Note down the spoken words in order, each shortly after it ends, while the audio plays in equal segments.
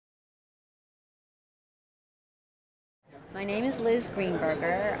My name is Liz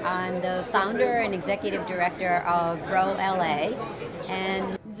Greenberger. I'm the founder and executive director of Row LA,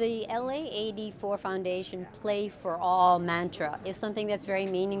 and the LA84 Foundation Play for All mantra is something that's very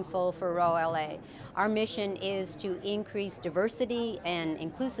meaningful for Row LA. Our mission is to increase diversity and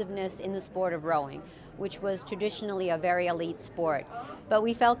inclusiveness in the sport of rowing, which was traditionally a very elite sport. But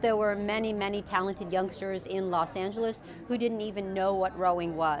we felt there were many talented youngsters in Los Angeles who didn't even know what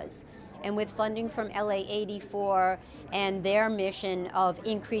rowing was. And with funding from LA84 and their mission of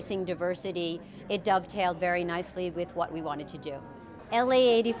increasing diversity, it dovetailed very nicely with what we wanted to do.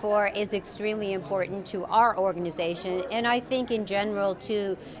 LA84 is extremely important to our organization, and I think in general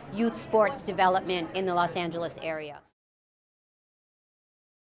to youth sports development in the Los Angeles area.